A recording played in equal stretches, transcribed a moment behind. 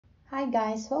Hi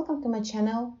guys, welcome to my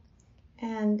channel,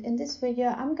 and in this video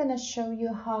I'm gonna show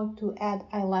you how to add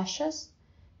eyelashes.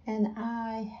 And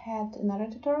I had another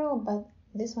tutorial, but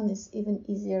this one is even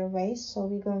easier way. So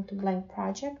we're going to blank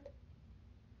project,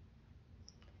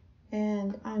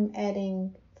 and I'm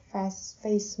adding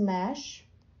face mesh,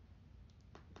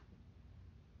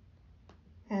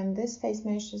 and this face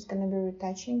mesh is gonna be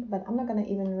retouching, but I'm not gonna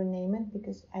even rename it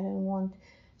because I don't want.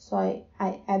 So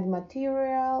I add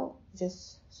material,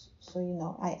 just so you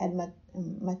know, I add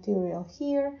material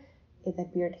here, it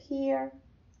appeared here,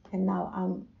 and now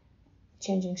I'm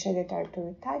changing shader type to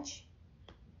retouch.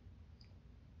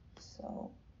 So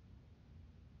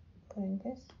putting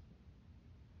this,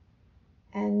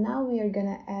 and now we are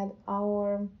gonna add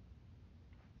our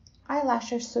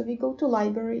eyelashes. So we go to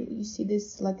library, you see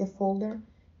this like a folder,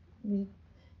 we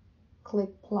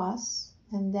click plus,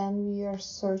 and then we are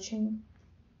searching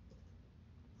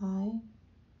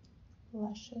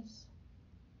eyelashes,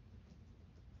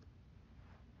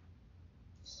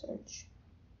 search,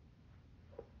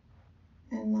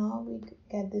 and now we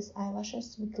get these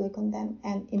eyelashes. We click on them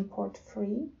and import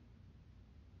free,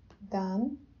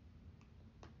 done,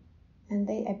 and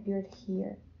they appeared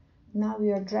here. Now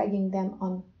we are dragging them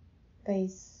on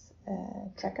face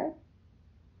tracker,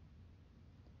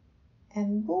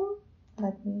 and boom,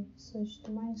 let me switch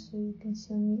to mine so you can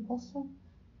see me also.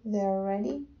 They're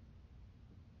ready.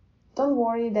 Don't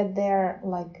worry that they're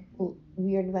like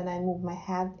weird when I move my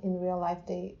head. In real life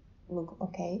they look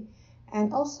okay.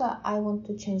 And also I want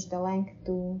to change the length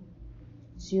to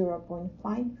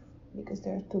 0.5 because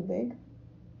they're too big.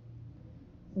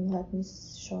 And let me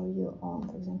show you on,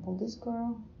 for example, this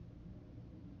girl.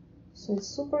 So it's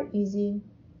super easy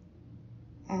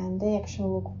and they actually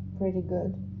look pretty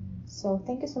good. So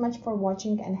thank you so much for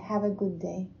watching and have a good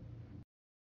day.